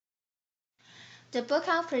The book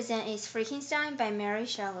I'll present is Frankenstein by Mary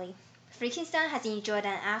Shelley. Frankenstein has enjoyed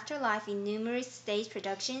an afterlife in numerous stage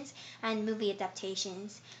productions and movie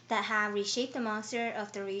adaptations that have reshaped the monster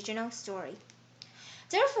of the original story.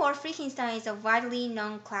 Therefore, Frankenstein is a widely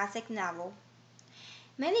known classic novel.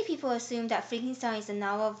 Many people assume that Frankenstein is a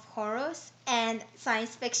novel of horrors and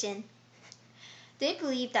science fiction. They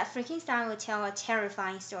believe that Frankenstein will tell a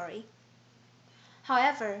terrifying story.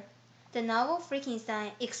 However, the novel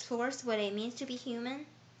Frankenstein explores what it means to be human,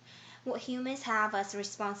 what humans have as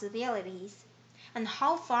responsibilities, and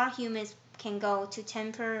how far humans can go to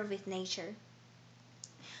tamper with nature.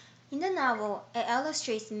 In the novel, it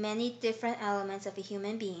illustrates many different elements of a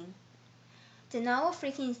human being. The novel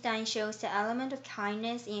Frankenstein shows the element of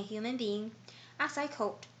kindness in a human being, as I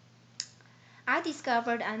quote, "I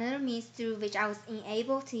discovered another means through which I was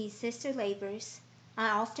enabled to assist the laborers. I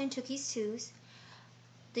often took his tools,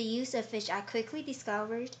 the use of which I quickly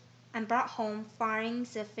discovered, and brought home firing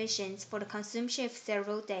sufficient for the consumption of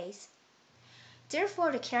several days.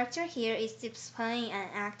 Therefore the character here is displaying an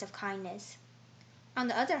act of kindness." On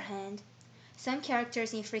the other hand, some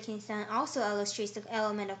characters in Frankenstein also illustrate the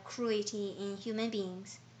element of cruelty in human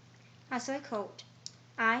beings. As I quote,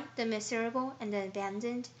 "I, the miserable and the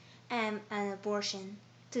abandoned, am an abortion,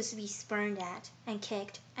 to be spurned at, and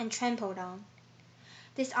kicked, and trampled on."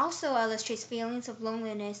 This also illustrates feelings of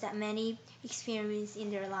loneliness that many experience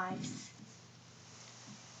in their lives.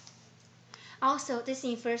 Also, this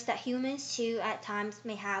infers that humans too at times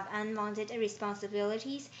may have unwanted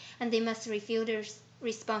responsibilities, and they must fulfill their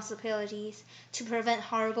responsibilities to prevent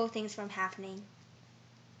horrible things from happening.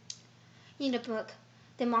 In the book,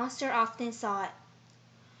 the monster often thought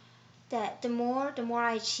that the more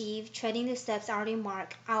I achieve, treading the steps already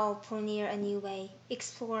marked, I'll pioneer a new way,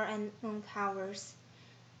 explore unknown powers.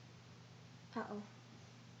 In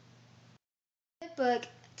the book,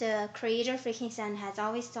 the creator Frankenstein has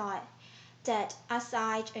always thought that as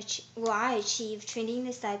I achieve, treading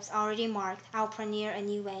the steps already marked, I'll pioneer a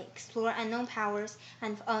new way, explore unknown powers,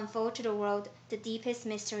 and unfold to the world the deepest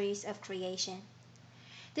mysteries of creation.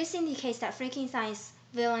 This indicates that Frankenstein is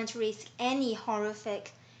willing to risk any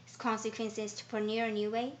horrific consequences to pioneer a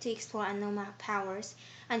new way, to explore unknown powers,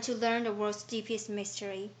 and to learn the world's deepest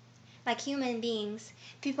mystery. Like human beings,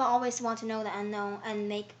 people always want to know the unknown and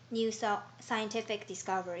make new scientific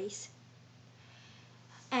discoveries.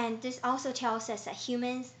 And this also tells us that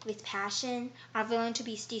humans with passion are willing to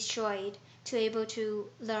be destroyed to be able to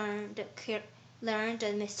learn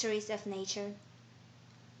the mysteries of nature.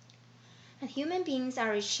 And human beings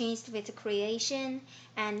are entranced with the creation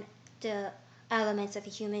and the elements of a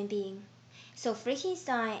human being. So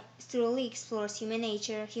Frankenstein thoroughly explores human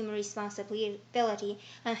nature, human responsibility,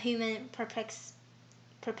 and human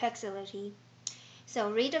perplexity.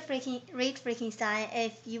 So read Frankenstein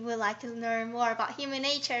if you would like to learn more about human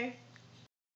nature.